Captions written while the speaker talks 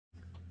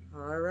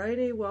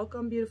Alrighty,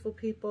 welcome beautiful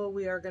people.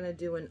 We are going to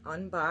do an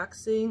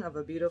unboxing of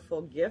a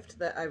beautiful gift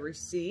that I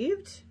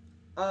received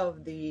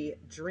of the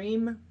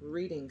Dream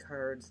Reading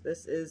Cards.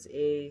 This is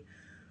a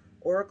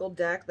oracle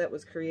deck that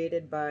was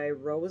created by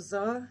Rose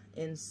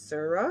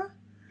Inserra,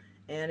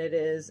 and it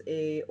is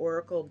a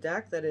oracle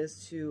deck that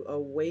is to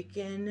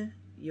awaken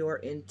your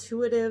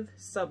intuitive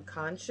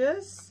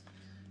subconscious.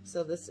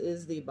 So this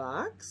is the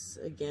box,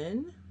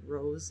 again,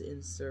 Rose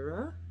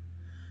Inserra.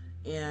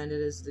 And it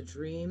is the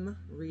Dream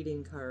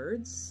Reading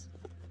Cards.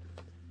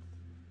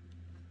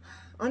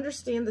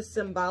 Understand the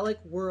symbolic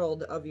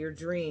world of your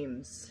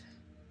dreams.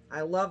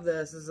 I love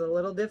this. This is a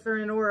little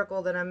different in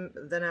oracle than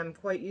I'm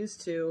quite used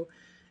to,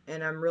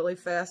 and I'm really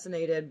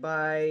fascinated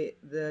by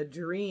the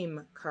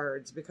dream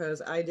cards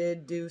because I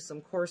did do some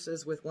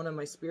courses with one of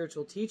my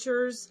spiritual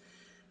teachers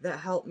that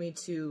helped me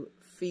to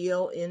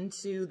feel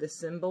into the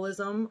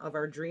symbolism of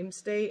our dream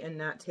state and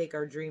not take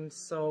our dreams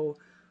so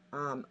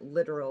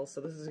literal.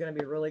 So this is going to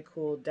be a really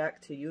cool deck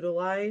to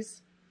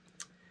utilize.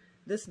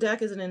 This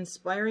deck is an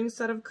inspiring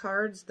set of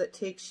cards that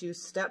takes you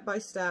step by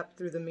step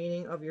through the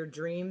meaning of your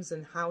dreams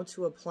and how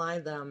to apply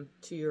them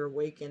to your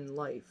awakened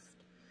life.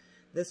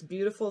 This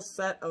beautiful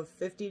set of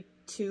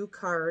 52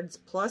 cards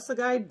plus a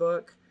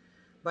guidebook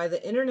by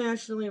the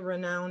internationally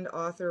renowned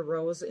author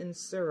Rose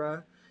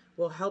Inserra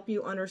will help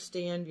you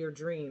understand your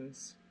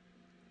dreams.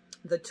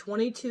 The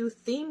 22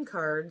 theme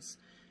cards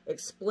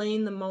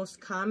explain the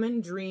most common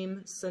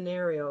dream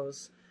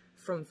scenarios,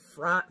 from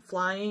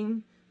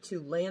flying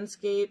to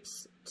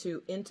landscapes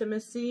to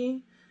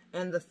intimacy,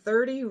 and the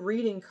 30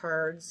 reading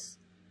cards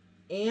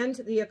and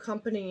the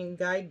accompanying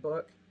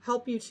guidebook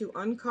help you to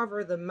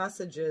uncover the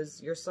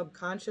messages your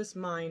subconscious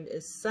mind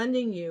is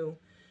sending you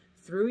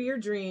through your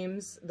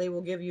dreams. They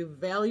will give you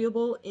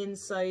valuable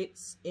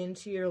insights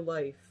into your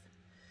life.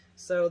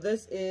 So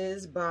this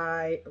is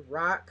by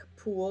Rock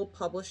Pool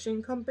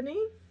Publishing Company.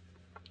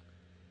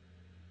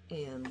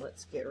 And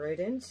let's get right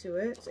into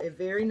it. A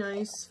very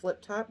nice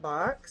flip top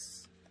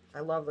box.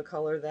 I love the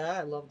color of that.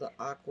 I love the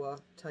aqua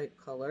type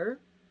color.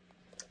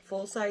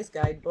 Full-size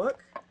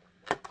guidebook.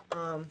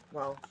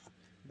 Well,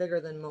 bigger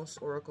than most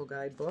oracle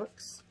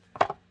guidebooks.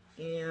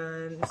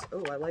 And,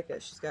 oh, I like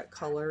it. She's got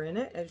color in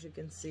it, as you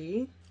can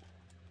see.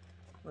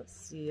 Let's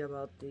see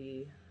about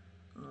the,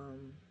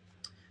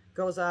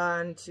 goes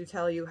on to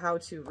tell you how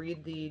to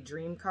read the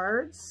dream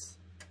cards.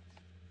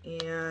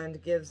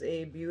 And gives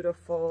a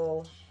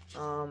beautiful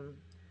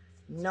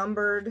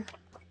numbered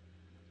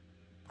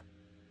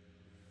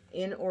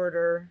in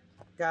order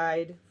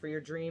guide for your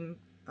dream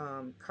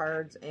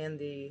cards and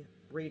the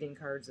reading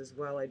cards as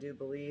well, I do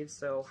believe.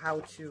 So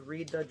how to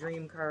read the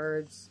dream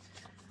cards,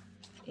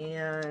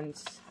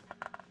 and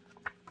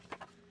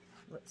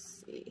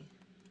let's see,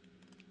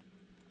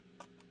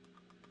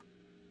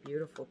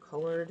 beautiful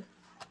colored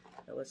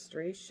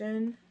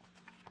illustration.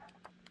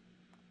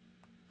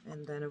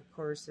 And then of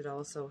course it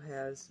also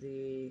has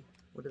the,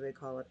 what do they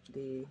call it,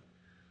 the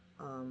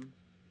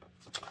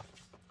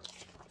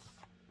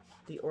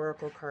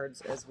oracle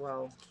cards as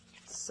well.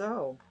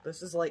 So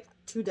this is like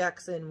 2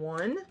 decks in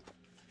one.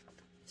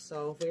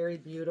 So very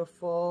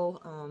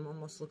beautiful.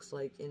 Almost looks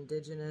like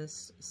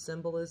indigenous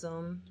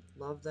symbolism.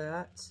 Love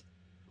that.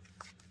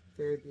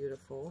 Very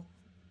beautiful,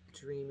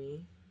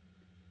 dreamy,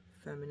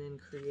 feminine,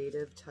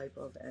 creative type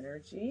of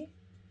energy.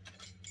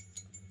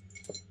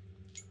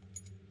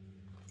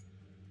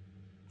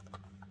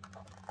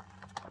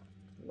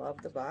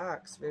 Love the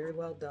box. Very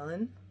well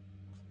done.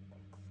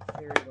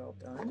 Very well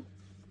done.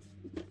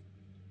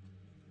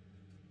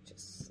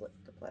 Just slip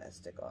the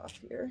plastic off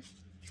here.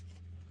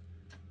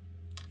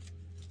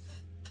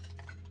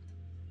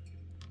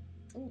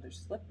 Oh, they're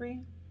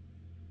slippery.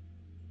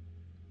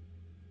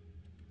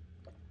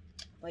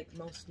 Like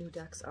most new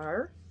decks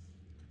are.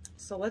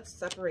 So let's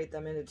separate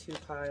them into 2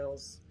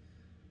 piles.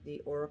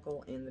 The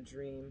oracle and the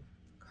dream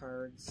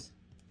cards.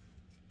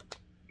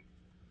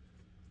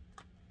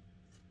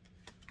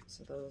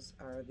 So those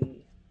are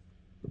the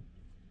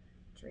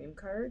dream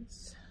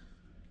cards.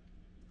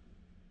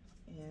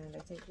 And I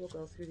think we'll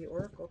go through the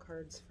oracle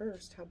cards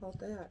first. How about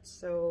that?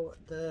 So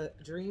the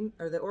dream,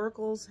 or the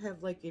oracles,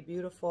 have like a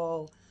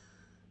beautiful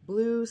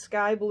blue,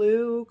 sky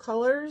blue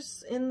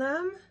colors in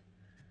them.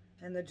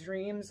 And the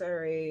dreams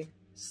are a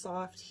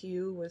soft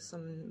hue with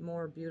some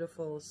more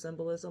beautiful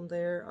symbolism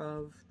there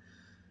of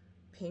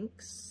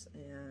pinks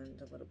and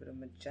a little bit of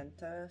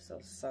magenta. So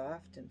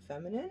soft and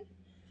feminine.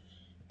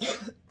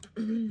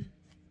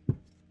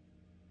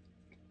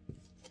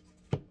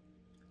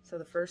 So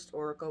the first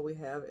oracle we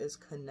have is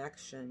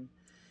connection.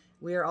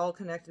 We are all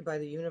connected by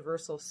the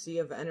universal sea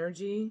of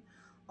energy.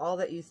 All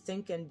that you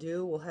think and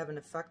do will have an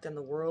effect on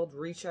the world.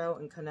 Reach out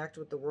and connect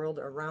with the world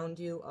around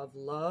you of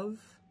love.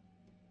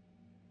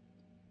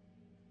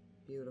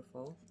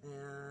 Beautiful.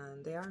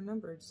 And they are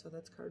numbered, so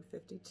that's card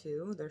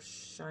 52. They're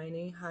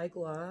shiny, high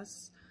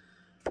gloss.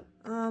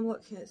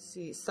 Let's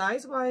see.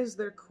 Size-wise,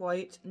 they're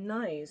quite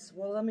nice.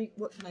 Well,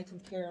 what can I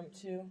compare them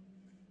to?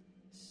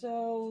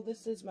 So,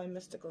 this is my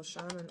Mystical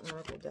Shaman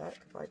Oracle deck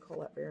by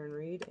Colette Baron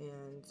Reed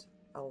and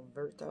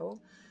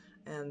Alberto.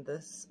 and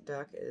this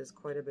deck is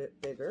quite a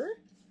bit bigger.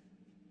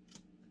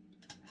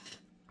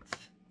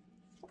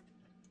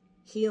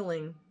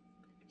 Healing.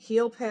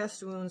 Heal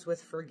past wounds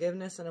with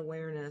forgiveness and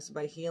awareness.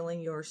 By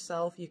healing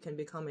yourself, you can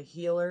become a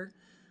healer,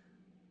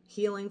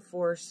 healing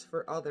force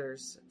for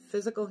others.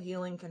 Physical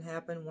healing can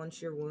happen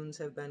once your wounds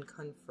have been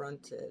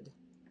confronted.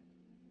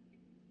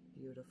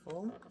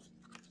 Beautiful.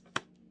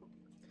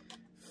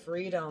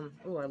 Freedom.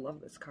 Oh, I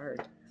love this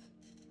card.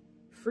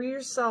 Free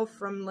yourself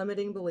from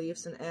limiting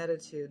beliefs and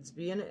attitudes.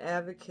 Be an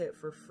advocate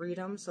for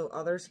freedom so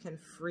others can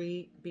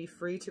be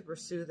free to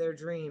pursue their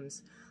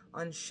dreams.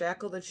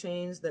 Unshackle the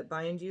chains that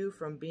bind you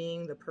from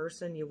being the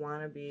person you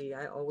want to be.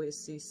 I always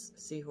see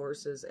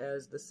seahorses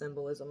as the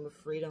symbolism of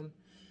freedom,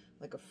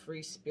 like a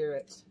free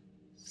spirit.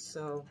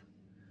 So,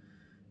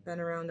 been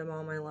around them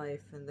all my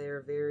life, and they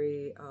are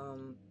very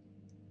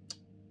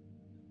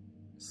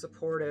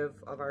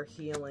supportive of our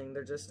healing.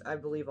 They're just, I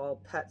believe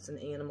all pets and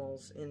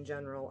animals in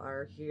general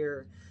are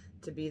here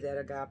to be that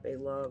agape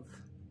love.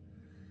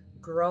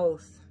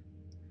 Growth.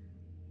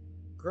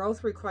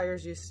 Growth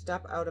requires you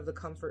step out of the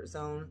comfort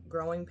zone.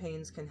 Growing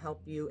pains can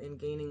help you in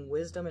gaining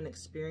wisdom and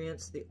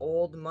experience. The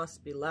old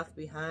must be left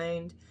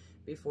behind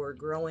before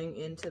growing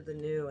into the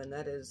new. And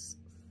that is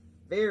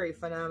very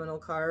phenomenal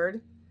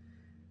card.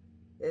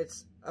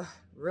 It's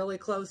really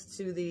close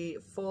to the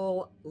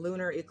full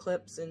lunar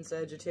eclipse in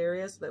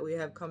Sagittarius that we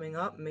have coming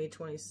up, May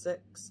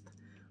 26th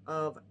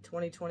of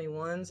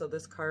 2021. So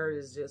this card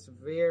is just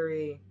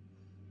very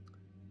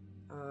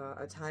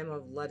a time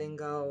of letting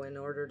go in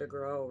order to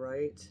grow,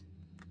 right?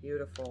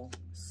 Beautiful.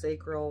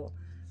 Sacral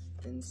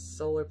and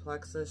solar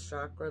plexus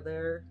chakra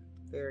there.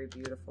 Very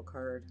beautiful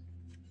card.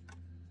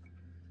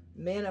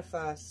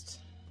 Manifest.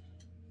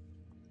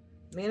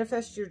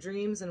 Manifest your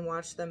dreams and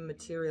watch them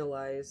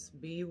materialize.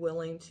 Be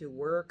willing to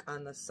work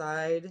on the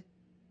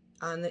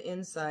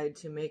inside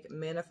to make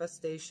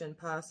manifestation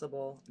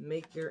possible.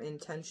 Make your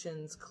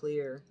intentions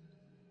clear.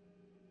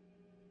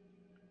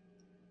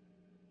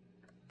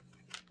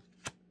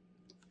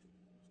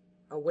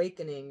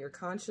 Awakening. Your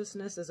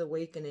consciousness is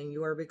awakening.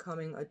 You are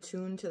becoming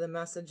attuned to the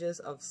messages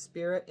of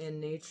spirit and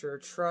nature.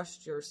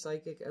 Trust your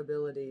psychic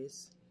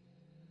abilities.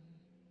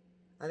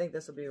 I think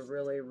this would be a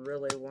really,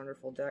 really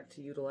wonderful deck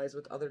to utilize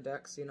with other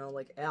decks, you know,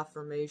 like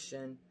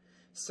affirmation,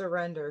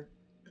 surrender.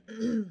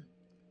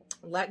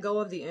 Let go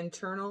of the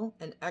internal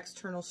and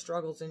external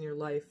struggles in your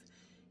life.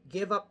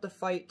 Give up the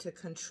fight to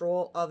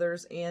control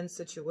others and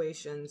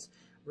situations.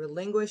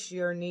 Relinquish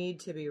your need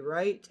to be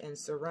right and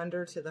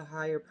surrender to the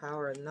higher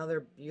power.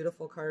 Another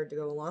beautiful card to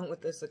go along with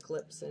this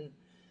eclipse and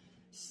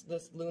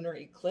this lunar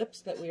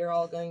eclipse that we are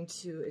all going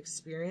to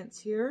experience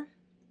here.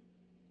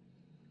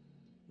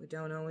 We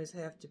don't always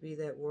have to be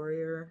that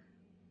warrior.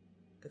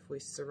 If we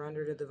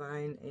surrender to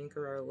divine,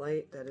 anchor our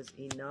light, that is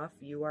enough.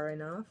 You are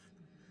enough.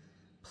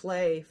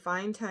 Play.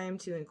 Find time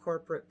to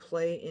incorporate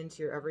play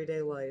into your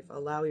everyday life.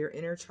 Allow your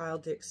inner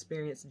child to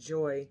experience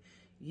joy.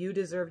 You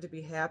deserve to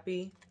be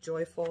happy,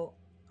 joyful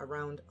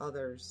around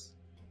others.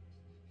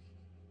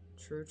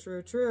 True,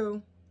 true,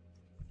 true.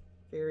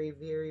 Very,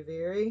 very,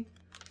 very.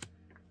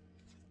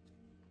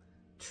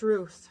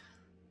 Truth.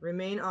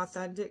 Remain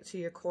authentic to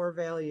your core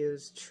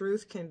values.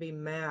 Truth can be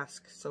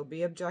masked, so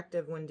be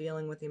objective when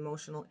dealing with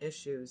emotional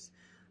issues.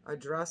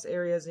 Address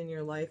areas in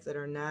your life that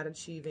are not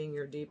achieving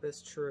your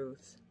deepest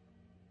truth.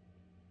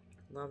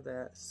 Love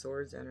that.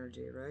 Swords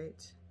energy,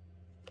 right?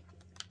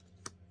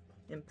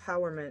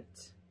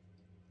 Empowerment.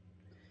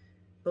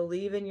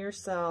 Believe in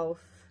yourself.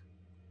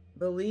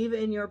 Believe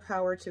in your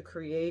power to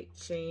create,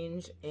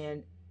 change,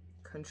 and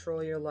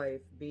control your life.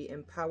 Be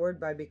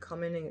empowered by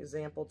becoming an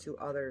example to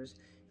others.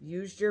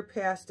 Use your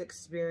past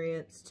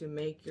experience to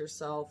make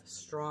yourself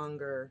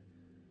stronger.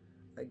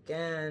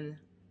 Again,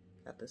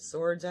 got the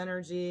swords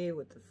energy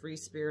with the free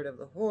spirit of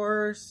the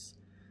horse.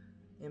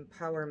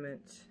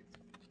 Empowerment.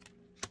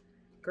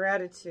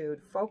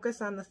 Gratitude.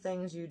 Focus on the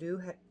things you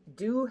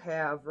do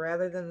have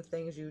rather than the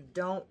things you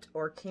don't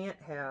or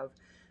can't have.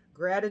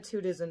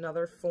 Gratitude is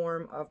another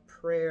form of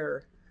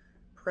prayer.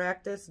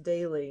 Practice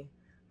daily.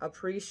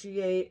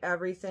 Appreciate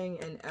everything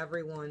and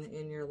everyone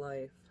in your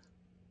life.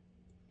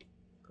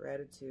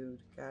 Gratitude.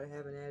 Gotta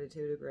have an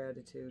attitude of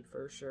gratitude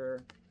for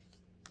sure.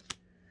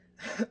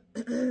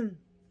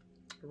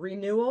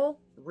 Renewal,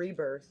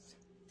 rebirth.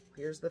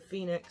 Here's the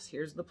Phoenix.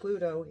 Here's the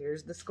Pluto.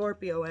 Here's the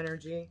Scorpio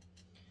energy.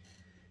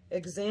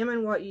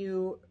 Examine what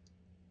you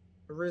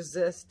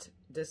resist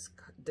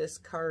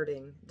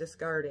discarding.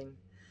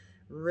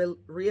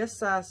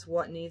 Reassess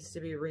what needs to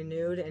be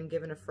renewed and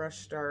given a fresh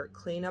start.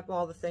 Clean up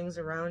all the things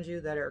around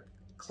you that are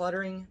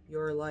cluttering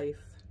your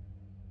life.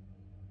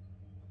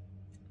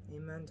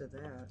 Amen to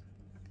that.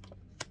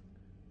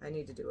 I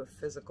need to do a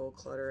physical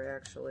clutter,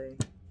 actually,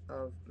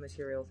 of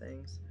material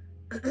things.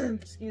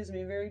 Excuse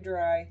me, very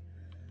dry.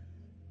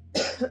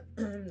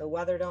 The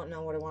weather don't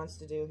know what it wants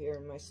to do here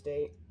in my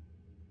state.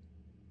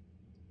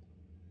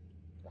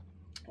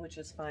 Which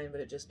is fine,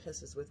 but it just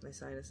pisses with my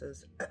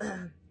sinuses.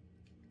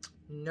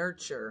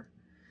 Nurture.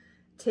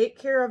 Take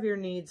care of your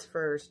needs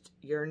first.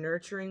 Your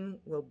nurturing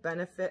will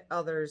benefit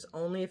others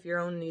only if your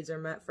own needs are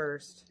met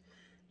first.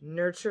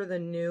 Nurture the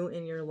new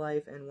in your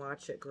life and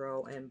watch it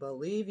grow. And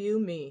believe you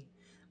me,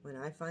 when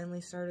I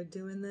finally started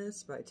doing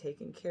this by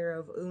taking care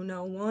of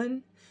Uno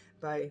One,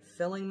 by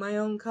filling my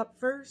own cup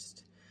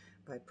first,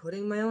 by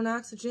putting my own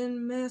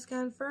oxygen mask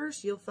on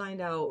first, you'll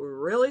find out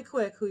really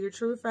quick who your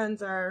true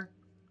friends are.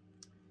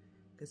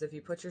 Because if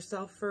you put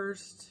yourself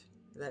first,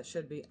 that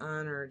should be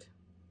honored.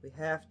 We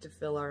have to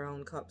fill our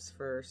own cups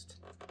first.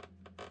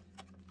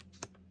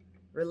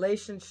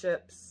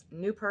 Relationships.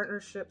 New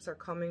partnerships are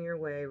coming your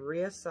way.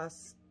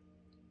 Reassess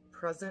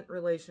present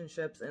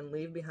relationships and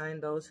leave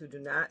behind those who do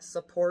not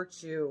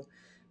support you.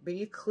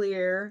 Be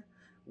clear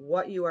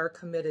what you are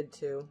committed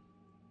to.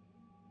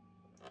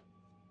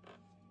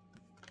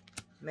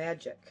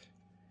 Magic.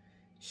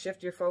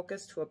 Shift your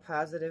focus to a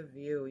positive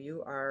view.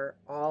 You are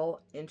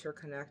all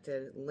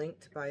interconnected,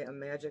 linked by a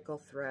magical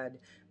thread.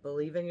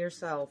 Believe in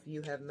yourself.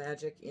 You have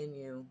magic in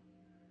you.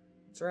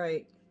 That's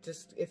right.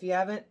 Just if you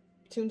haven't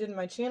tuned into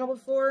my channel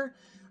before,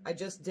 I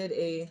just did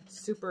a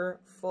super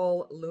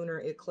full lunar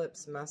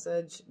eclipse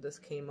message. This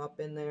came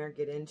up in there.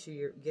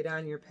 Get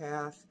on your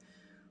path.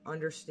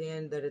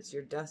 Understand that it's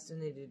your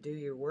destiny to do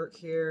your work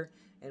here.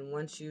 And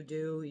once you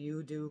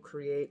do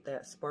create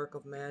that spark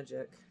of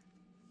magic.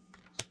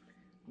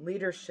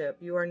 Leadership.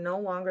 You are no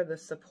longer the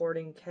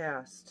supporting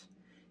cast.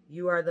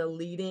 You are the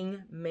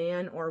leading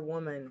man or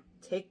woman.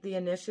 Take the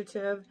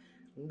initiative.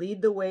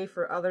 Lead the way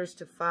for others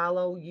to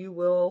follow. You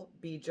will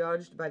be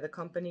judged by the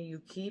company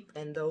you keep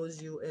and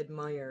those you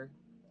admire.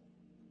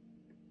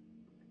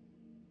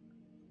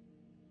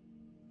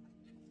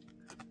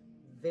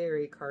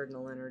 Very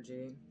cardinal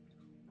energy.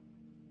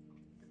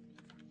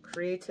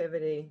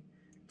 Creativity.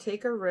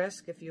 Take a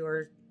risk if you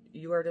are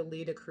to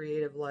lead a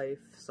creative life.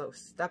 So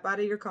step out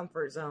of your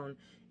comfort zone.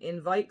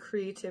 Invite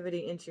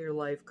creativity into your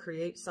life.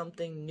 Create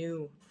something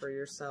new for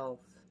yourself.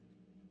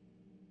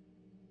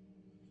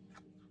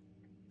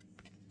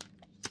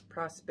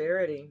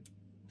 Prosperity.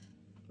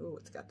 Ooh,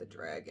 it's got the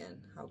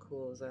dragon. How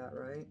cool is that,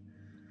 right?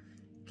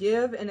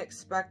 Give and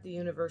expect the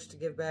universe to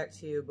give back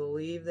to you.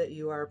 Believe that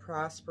you are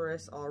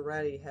prosperous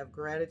already. Have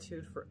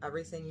gratitude for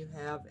everything you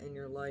have in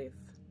your life.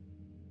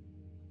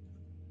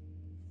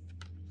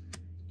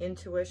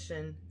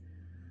 Intuition.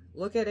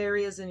 Look at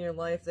areas in your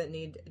life that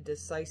need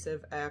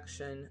decisive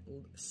action.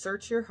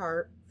 Search your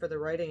heart for the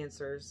right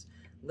answers.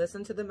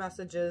 Listen to the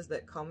messages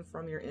that come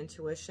from your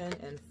intuition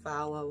and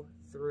follow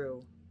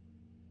through.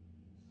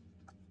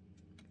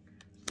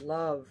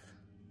 Love.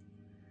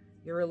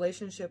 Your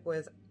relationship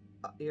with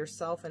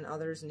yourself and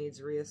others needs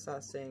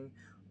reassessing.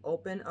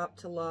 Open up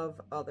to love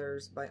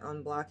others by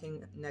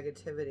unblocking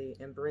negativity.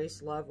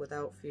 Embrace love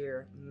without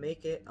fear.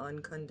 Make it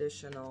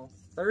unconditional.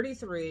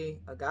 33,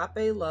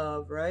 agape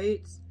love,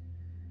 right?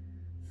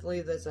 I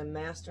believe that's a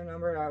master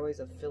number. I always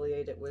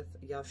affiliate it with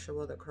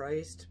Yeshua the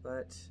Christ,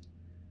 but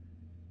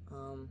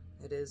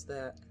it is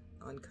that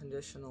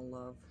unconditional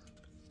love.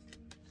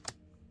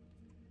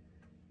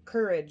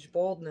 Courage,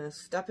 boldness.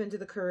 Step into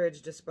the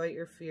courage despite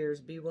your fears.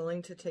 Be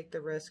willing to take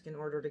the risk in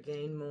order to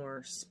gain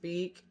more.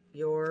 Speak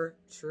your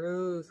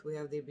truth. We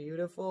have the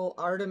beautiful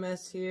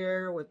Artemis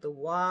here with the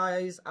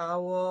wise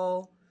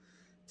owl.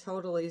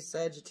 Totally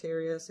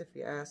Sagittarius, if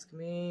you ask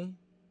me.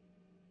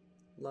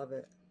 Love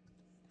it.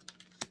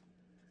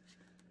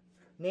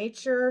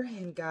 Nature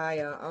and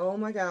Gaia. Oh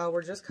my God,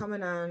 we're just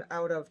coming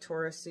out of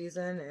Taurus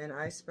season, and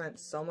I spent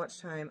so much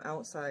time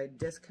outside,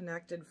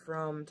 disconnected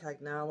from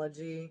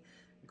technology,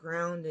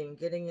 grounding,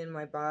 getting in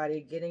my body,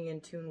 getting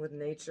in tune with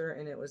nature,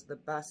 and it was the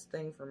best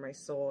thing for my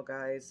soul,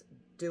 guys.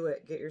 Do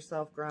it. Get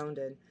yourself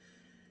grounded.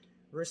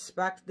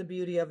 Respect the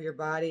beauty of your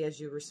body as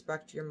you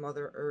respect your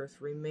Mother Earth.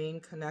 Remain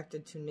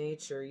connected to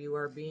nature. You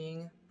are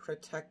being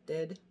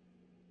protected,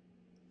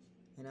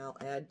 and I'll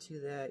add to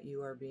that,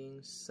 you are being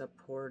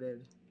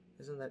supported.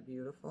 Isn't that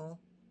beautiful?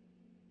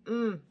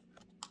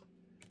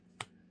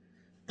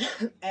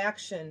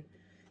 Action.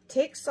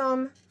 Take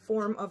some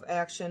form of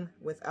action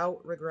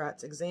without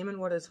regrets. Examine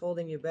what is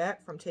holding you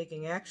back from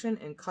taking action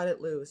and cut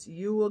it loose.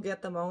 You will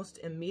get the most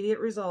immediate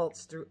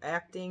results through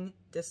acting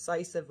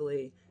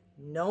decisively.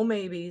 No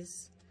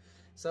maybes.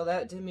 So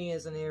that to me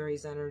is an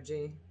Aries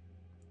energy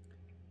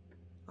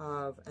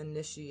of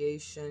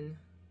initiation,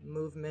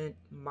 movement,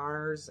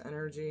 Mars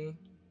energy,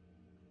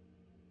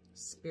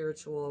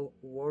 spiritual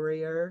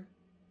warrior.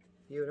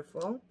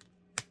 Beautiful.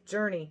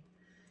 Journey.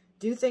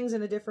 Do things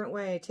in a different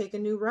way. Take a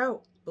new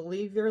route.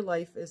 Believe your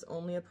life is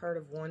only a part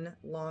of one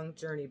long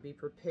journey. Be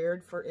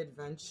prepared for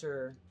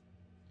adventure.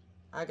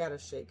 I gotta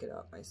shake it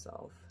up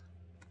myself.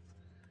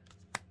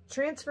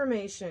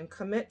 Transformation.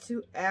 Commit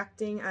to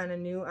acting on a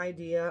new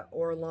idea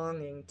or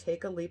longing.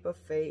 Take a leap of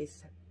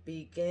faith.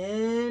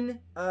 Begin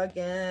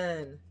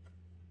again.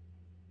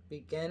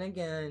 Begin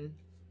again.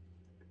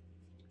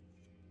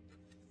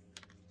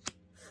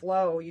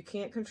 Flow. You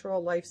can't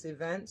control life's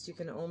events. You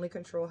can only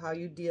control how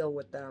you deal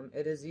with them.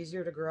 It is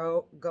easier to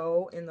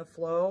go in the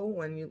flow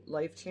when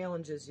life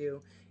challenges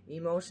you.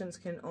 Emotions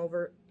can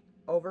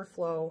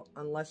overflow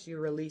unless you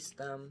release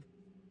them.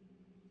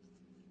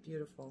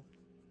 Beautiful.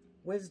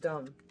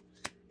 Wisdom.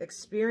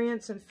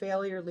 Experience and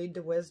failure lead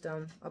to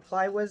wisdom.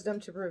 Apply wisdom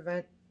to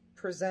prevent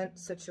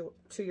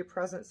to your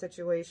present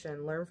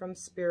situation. Learn from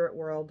spirit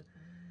world.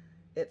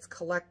 It's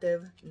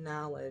collective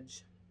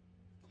knowledge.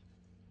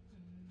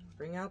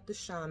 Bring out the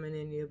shaman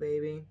in you,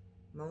 baby.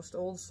 Most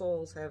old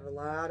souls have a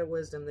lot of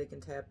wisdom they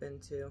can tap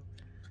into.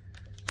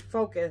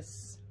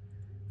 Focus.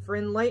 For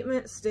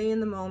enlightenment, stay in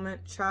the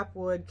moment, chop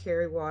wood,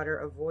 carry water,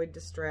 avoid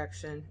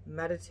distraction,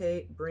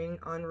 meditate, bring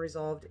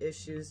unresolved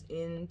issues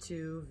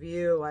into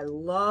view. I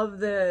love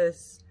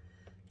this.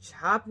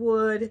 Chop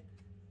wood,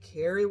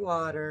 carry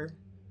water.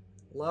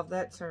 Love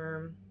that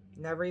term.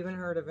 Never even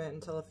heard of it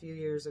until a few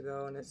years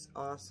ago, and it's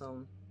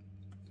awesome.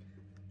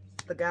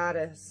 The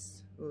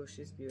goddess. Ooh,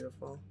 she's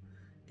beautiful.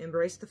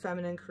 Embrace the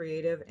feminine,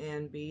 creative,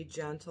 and be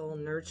gentle,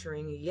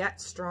 nurturing, yet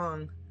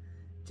strong.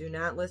 Do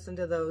not listen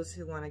to those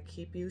who want to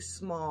keep you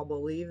small.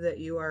 Believe that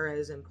you are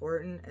as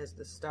important as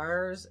the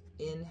stars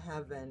in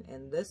heaven.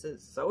 And this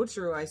is so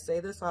true. I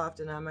say this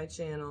often on my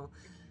channel.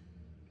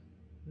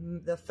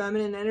 The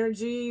feminine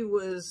energy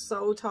was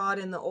so taught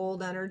in the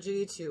old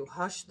energy to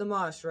hush the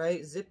mush,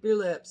 right? Zip your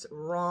lips.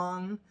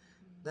 Wrong.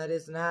 That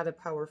is not a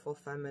powerful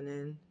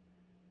feminine.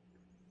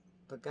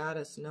 The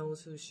goddess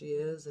knows who she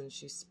is, and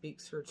she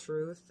speaks her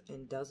truth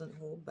and doesn't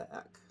hold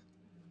back.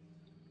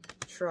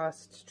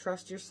 Trust.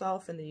 Trust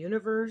yourself in the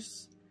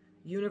universe.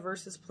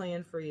 Universe's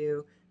plan for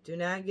you. Do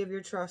not give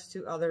your trust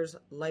to others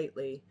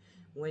lightly.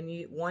 When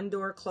one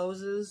door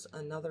closes,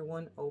 another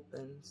one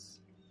opens.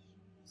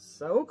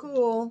 So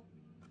cool.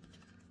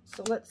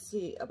 So let's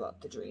see about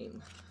the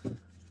dream.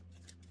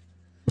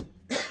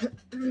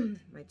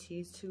 My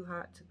tea's too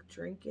hot to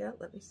drink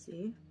yet. Let me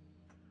see.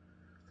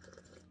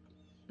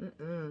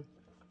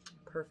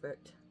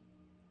 Perfect.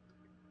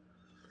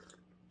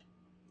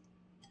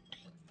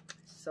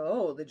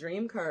 So, the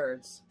dream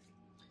cards.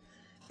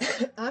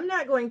 I'm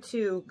not going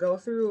to go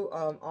through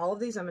all of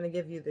these. I'm going to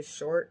give you the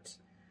short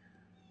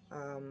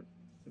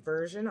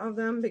version of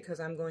them because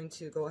I'm going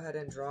to go ahead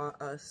and draw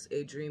us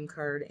a dream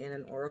card and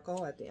an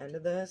oracle at the end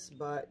of this.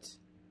 But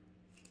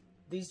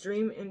these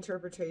dream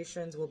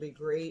interpretations will be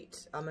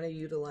great. I'm going to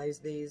utilize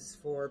these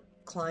for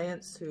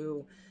clients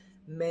who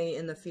may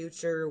in the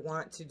future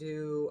want to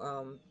do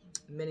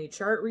mini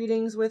chart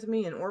readings with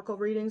me and oracle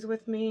readings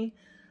with me.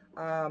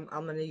 I'm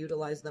going to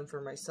utilize them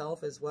for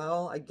myself as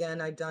well.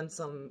 Again, I've done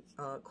some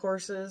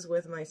courses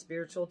with my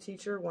spiritual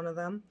teacher, one of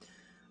them,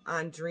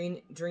 on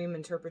dream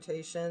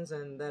interpretations,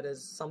 and that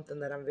is something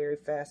that I'm very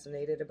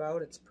fascinated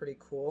about. It's pretty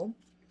cool.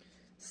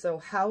 So,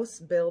 house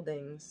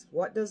buildings.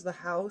 What does the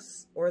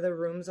house or the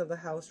rooms of the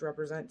house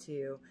represent to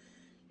you?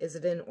 Is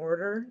it in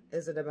order?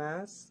 Is it a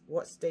mess?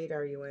 What state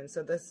are you in?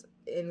 So this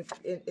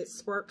it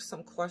sparks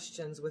some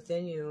questions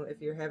within you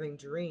if you're having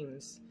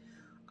dreams,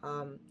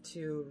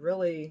 to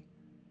really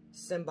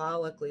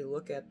symbolically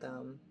look at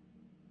them.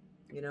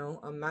 You know,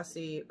 a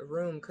messy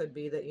room could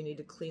be that you need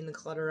to clean the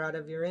clutter out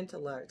of your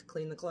intellect,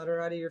 clean the clutter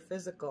out of your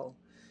physical.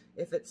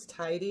 If it's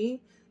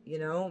tidy, you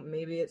know,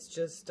 maybe it's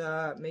just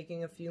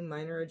making a few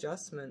minor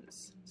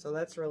adjustments. So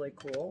that's really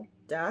cool.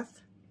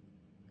 Death.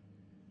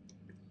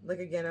 Like,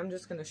 again, I'm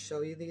just going to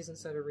show you these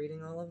instead of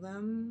reading all of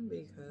them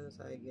because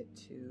I get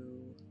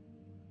to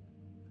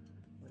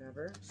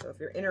whatever. So if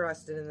you're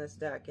interested in this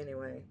deck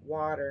anyway,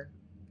 water.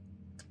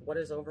 What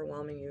is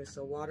overwhelming you?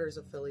 So water is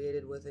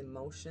affiliated with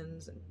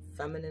emotions and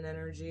feminine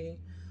energy,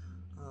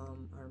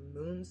 our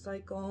moon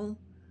cycle.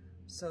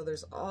 So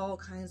there's all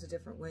kinds of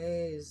different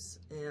ways.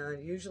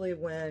 And usually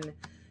when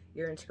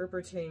you're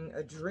interpreting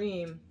a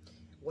dream,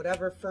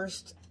 whatever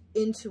first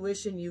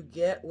intuition you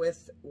get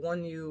with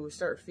when you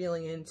start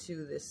feeling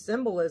into this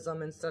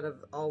symbolism instead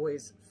of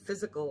always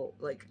physical,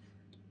 like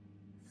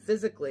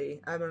physically,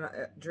 I don't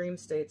know, dream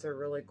states are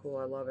really cool.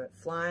 I love it.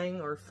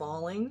 Flying or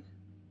falling.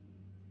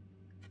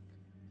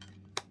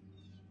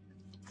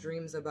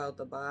 Dreams about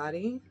the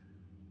body.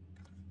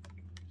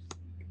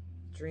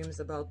 Dreams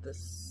about the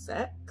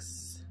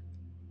sex.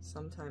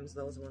 Sometimes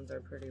those ones are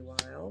pretty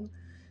wild.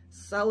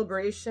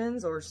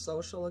 Celebrations or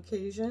social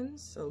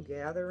occasions, so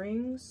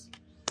gatherings.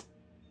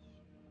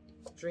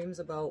 Dreams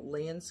about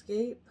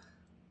landscape.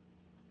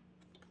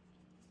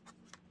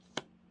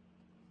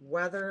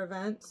 Weather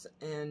events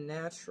and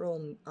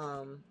natural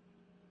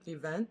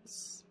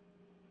events.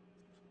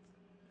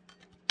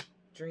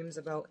 Dreams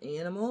about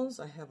animals.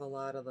 I have a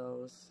lot of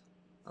those.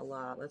 A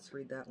lot. Let's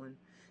read that one.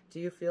 Do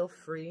you feel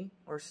free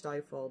or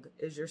stifled?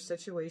 Is your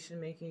situation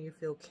making you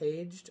feel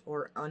caged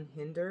or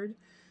unhindered?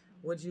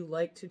 Would you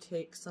like to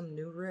take some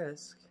new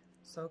risk?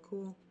 So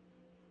cool.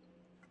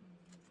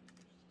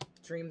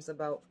 Dreams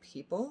about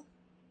people.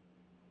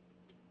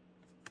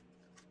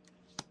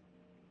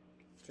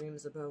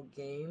 Dreams about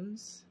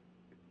games.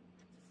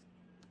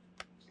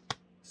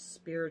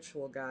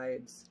 Spiritual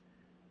guides.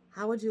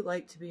 How would you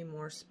like to be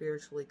more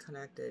spiritually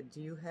connected? Do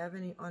you have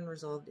any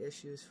unresolved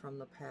issues from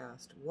the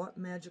past? What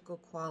magical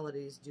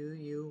qualities do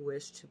you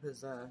wish to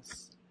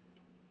possess?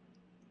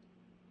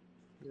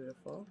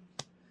 Beautiful.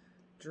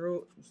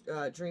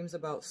 Dreams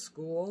about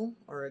school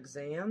or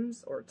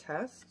exams or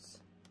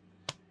tests.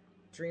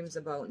 Dreams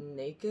about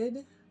naked.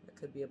 It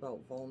could be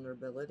about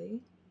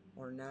vulnerability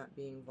or not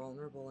being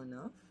vulnerable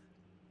enough.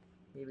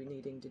 Maybe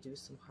needing to do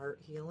some heart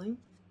healing.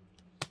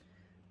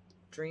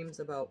 Dreams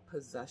about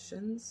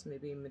possessions,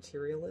 maybe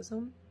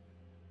materialism.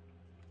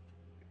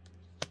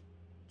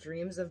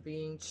 Dreams of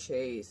being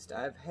chased.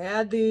 I've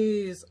had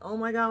these. Oh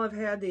my God, I've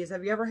had these.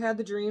 Have you ever had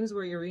the dreams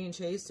where you're being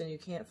chased and you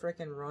can't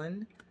frickin'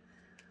 run?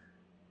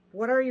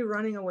 What are you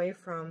running away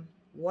from?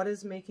 What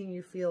is making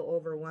you feel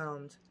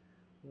overwhelmed?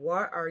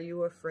 What are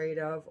you afraid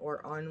of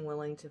or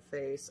unwilling to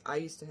face? I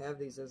used to have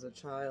these as a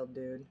child,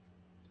 dude.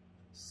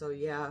 So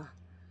yeah,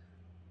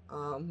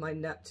 my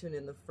Neptune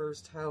in the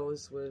first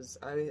house was,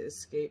 I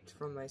escaped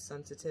from my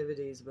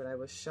sensitivities, but I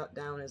was shut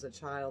down as a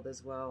child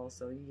as well.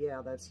 So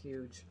yeah, that's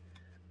huge.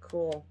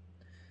 Cool.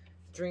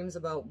 Dreams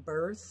about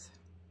birth,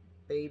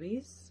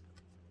 babies.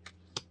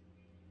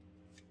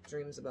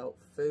 Dreams about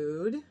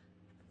food.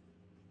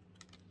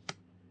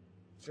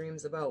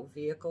 Dreams about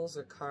vehicles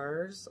or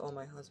cars. Oh,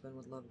 my husband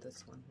would love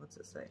this one. What's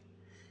it say?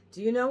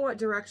 Do you know what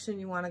direction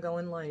you want to go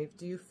in life?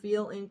 Do you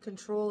feel in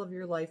control of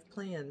your life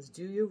plans?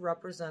 Do you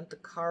represent the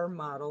car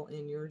model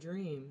in your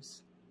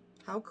dreams?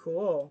 How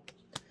cool.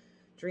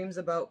 Dreams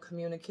about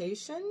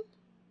communication.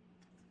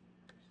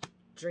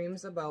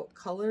 Dreams about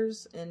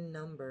colors and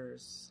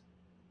numbers.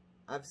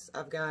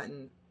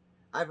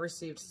 I've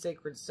received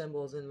sacred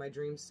symbols in my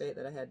dream state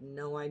that I had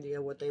no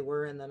idea what they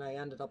were, and then I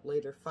ended up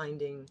later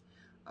finding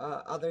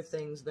other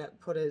things that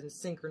put it in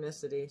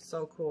synchronicity.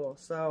 So cool.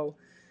 So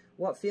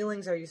what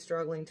feelings are you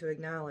struggling to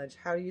acknowledge?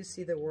 How do you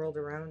see the world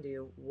around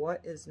you? What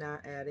is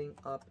not adding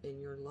up in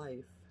your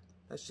life?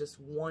 That's just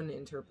one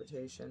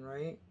interpretation,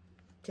 right?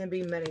 Can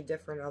be many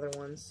different other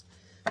ones.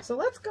 So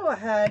let's go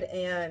ahead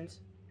and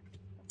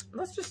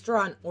let's just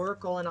draw an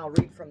oracle, and I'll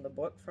read from the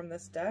book from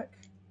this deck.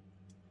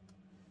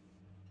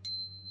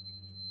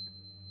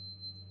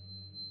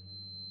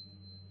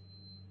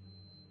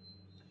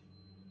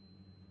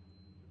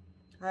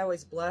 I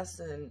always bless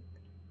and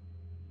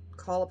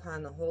call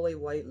upon the holy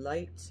white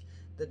light,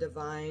 the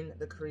divine,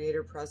 the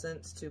creator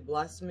presence to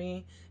bless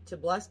me, to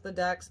bless the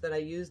decks, that I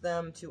use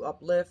them to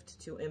uplift,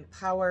 to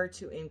empower,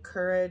 to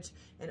encourage,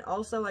 and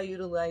also I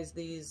utilize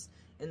these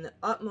in the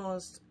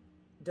utmost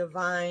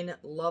divine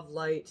love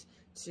light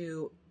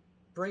to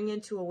bring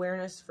into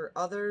awareness for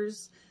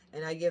others.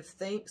 And I give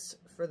thanks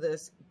for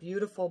this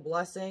beautiful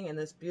blessing and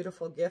this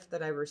beautiful gift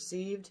that I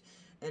received.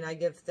 And I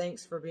give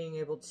thanks for being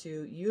able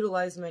to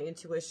utilize my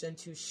intuition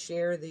to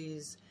share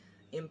these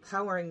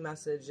empowering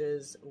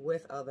messages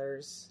with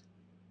others.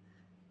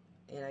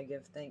 And I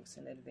give thanks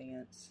in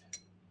advance.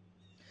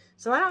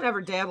 So I don't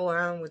ever dabble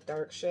around with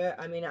dark shit.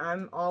 I mean,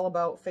 I'm all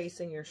about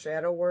facing your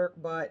shadow work,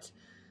 but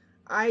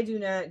I do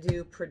not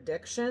do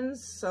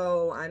predictions.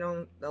 So I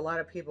don't, a lot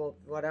of people,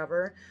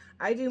 whatever.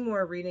 I do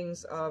more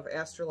readings of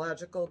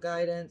astrological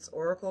guidance,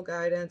 oracle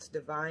guidance,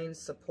 divine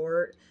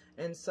support.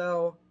 And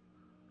so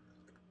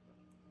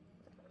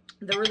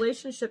the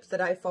relationships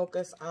that I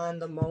focus on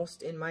the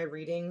most in my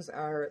readings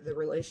are the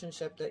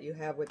relationship that you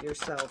have with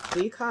yourself.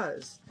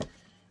 Because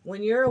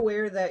when you're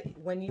aware that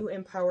when you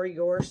empower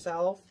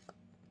yourself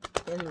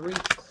and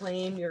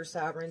reclaim your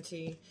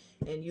sovereignty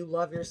and you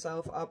love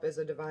yourself up as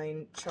a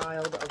divine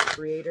child of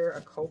creator,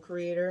 a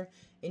co-creator,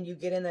 and you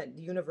get in that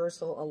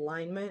universal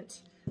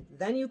alignment,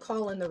 then you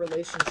call in the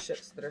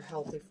relationships that are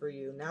healthy for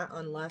you, not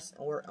unless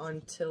or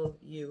until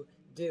you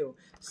do.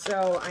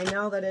 So I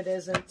know that it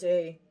isn't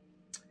a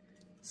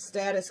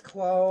status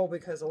quo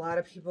because a lot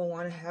of people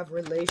want to have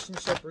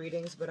relationship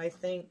readings, but I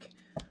think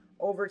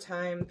over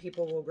time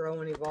people will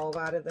grow and evolve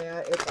out of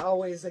that. It's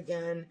always,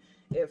 again,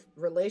 if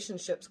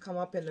relationships come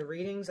up in the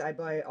readings, I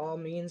by all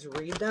means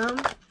read them,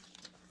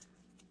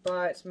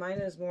 but mine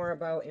is more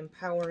about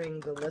empowering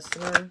the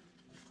listener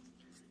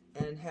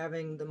and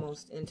having the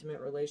most intimate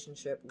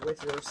relationship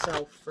with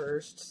yourself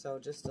first. So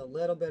just a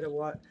little bit of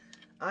what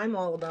I'm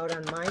all about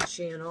on my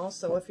channel.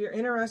 So if you're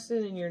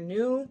interested and you're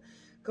new,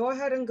 go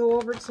ahead and go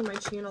over to my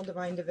channel,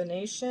 Divine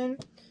Divination.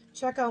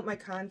 Check out my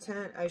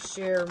content. I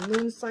share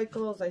moon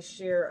cycles. I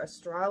share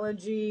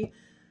astrology.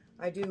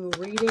 I do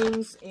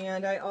readings.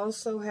 And I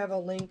also have a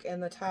link in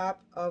the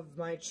top of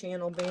my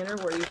channel banner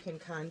where you can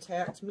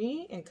contact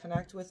me and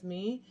connect with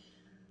me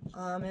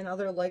and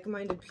other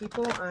like-minded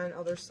people on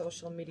other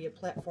social media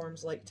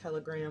platforms like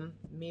Telegram,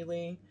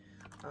 MeWe,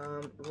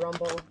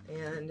 Rumble,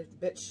 and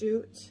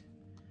BitChute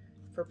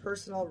for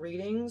personal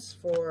readings,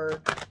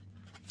 for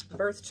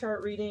birth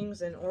chart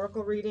readings and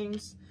oracle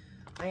readings.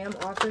 I am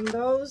offering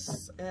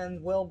those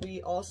and will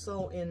be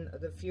also in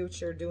the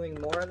future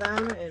doing more of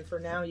them. And for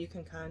now, you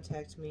can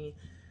contact me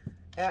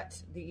at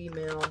the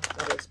email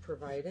that is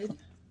provided.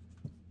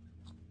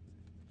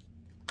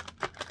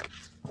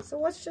 So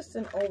what's just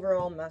an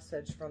overall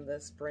message from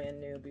this brand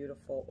new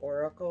beautiful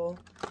oracle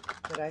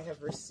that I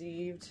have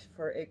received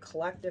for a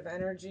collective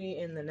energy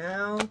in the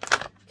now?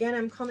 Again,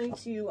 I'm coming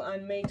to you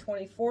on May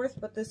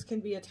 24th, but this can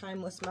be a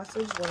timeless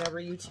message whenever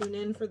you tune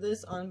in for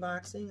this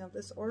unboxing of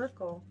this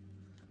oracle.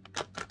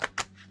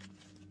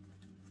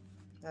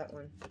 That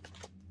one.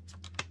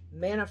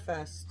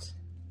 Manifest.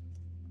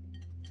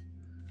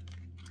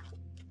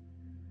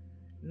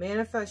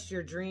 Manifest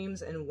your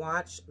dreams and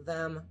watch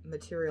them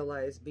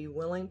materialize. Be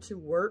willing to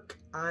work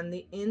on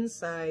the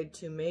inside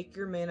to make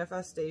your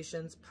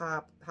manifestations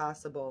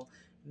possible.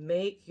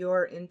 Make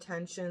your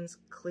intentions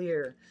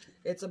clear.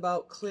 It's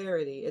about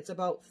clarity. It's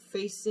about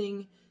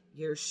facing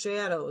your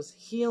shadows,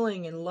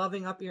 healing and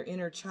loving up your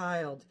inner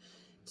child,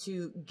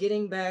 to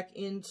getting back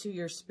into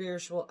your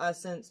spiritual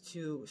essence,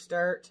 to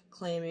start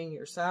claiming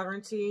your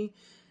sovereignty,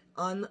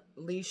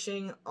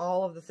 unleashing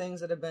all of the things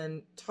that have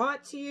been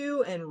taught to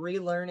you, and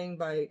relearning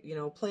by, you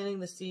know, planting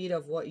the seed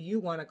of what you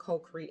want to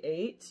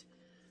co-create.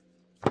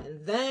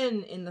 And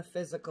then in the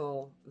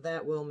physical,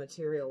 that will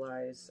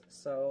materialize.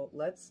 So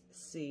let's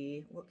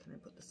see, what can I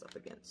put this up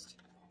against?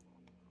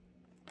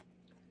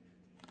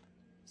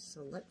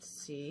 So let's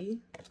see,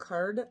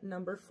 card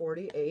number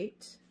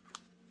 48.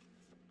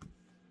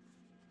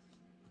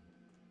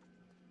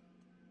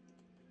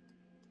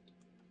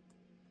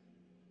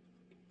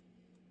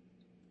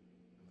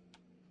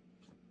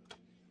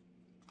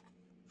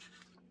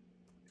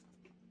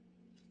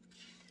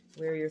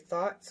 Where your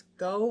thoughts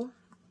go,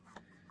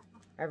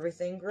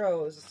 everything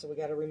grows. So we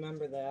got to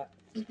remember that.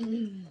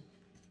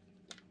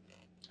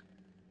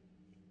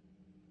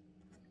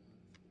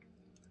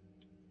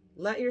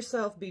 Let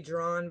yourself be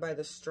drawn by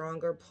the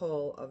stronger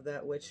pull of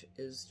that which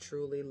is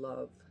truly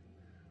love.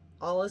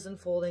 All is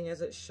unfolding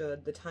as it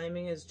should. The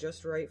timing is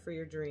just right for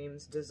your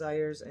dreams,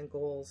 desires, and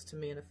goals to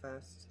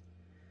manifest.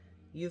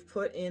 You've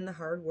put in the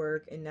hard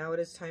work, and now it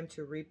is time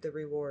to reap the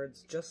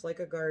rewards. Just like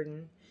a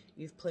garden,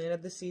 you've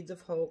planted the seeds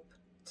of hope,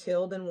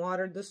 tilled and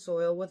watered the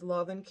soil with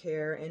love and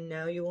care, and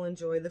now you will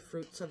enjoy the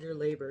fruits of your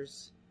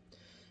labors.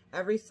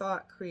 Every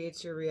thought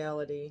creates your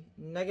reality.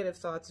 Negative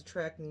thoughts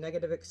attract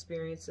negative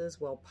experiences,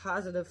 while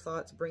positive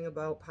thoughts bring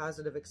about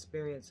positive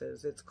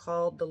experiences. It's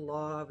called the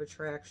law of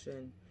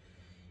attraction.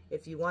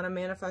 If you want to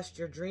manifest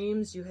your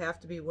dreams, you have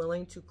to be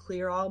willing to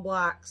clear all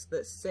blocks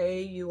that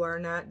say you are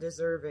not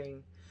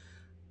deserving.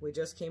 We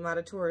just came out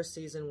of Taurus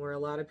season where a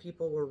lot of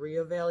people were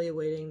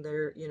reevaluating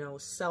their,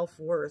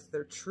 self-worth,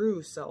 their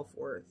true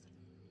self-worth.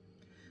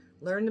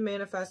 Learn to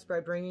manifest by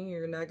bringing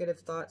your negative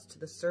thoughts to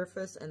the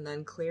surface and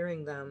then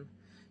clearing them.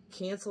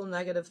 Cancel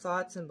negative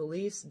thoughts and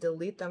beliefs.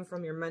 Delete them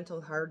from your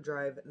mental hard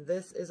drive.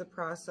 This is a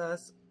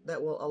process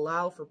that will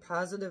allow for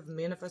positive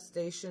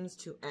manifestations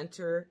to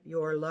enter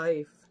your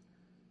life.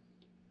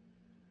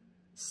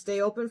 Stay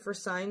open for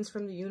signs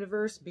from the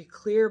universe. Be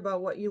clear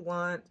about what you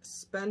want.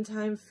 Spend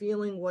time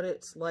feeling what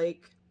it's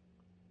like,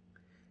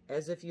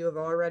 as if you have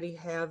already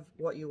have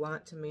what you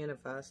want to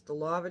manifest. The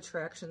law of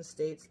attraction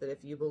states that if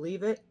you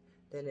believe it,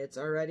 then it's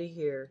already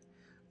here.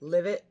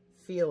 Live it,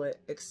 feel it.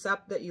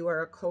 Accept that you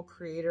are a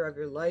co-creator of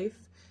your life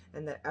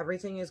and that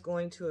everything is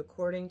going to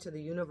according to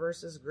the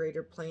universe's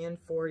greater plan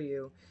for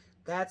you.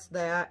 That's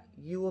that.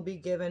 You will be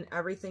given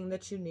everything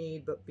that you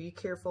need, but be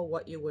careful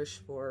what you wish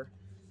for.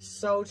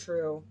 So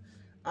true.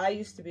 I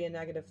used to be a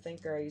negative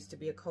thinker. I used to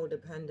be a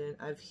codependent.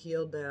 I've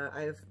healed that.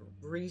 I've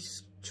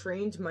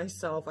retrained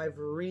myself. I've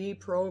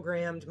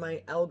reprogrammed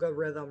my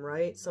algorithm,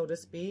 right, so to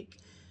speak.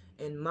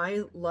 In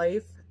my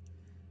life,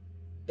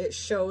 it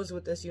shows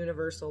with this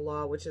universal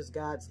law, which is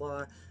God's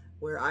law,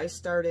 where I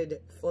started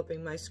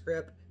flipping my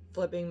script,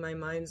 flipping my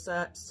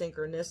mindset.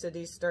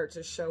 Synchronicities start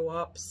to show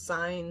up.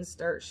 Signs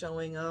start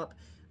showing up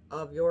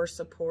of your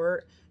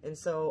support. And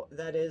so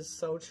that is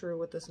so true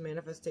with this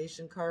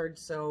manifestation card.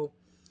 So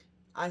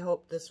I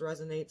hope this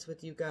resonates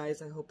with you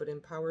guys. I hope it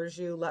empowers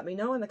you. Let me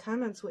know in the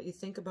comments what you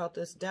think about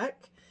this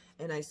deck.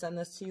 And I send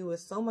this to you with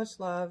so much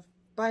love.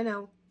 Bye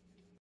now.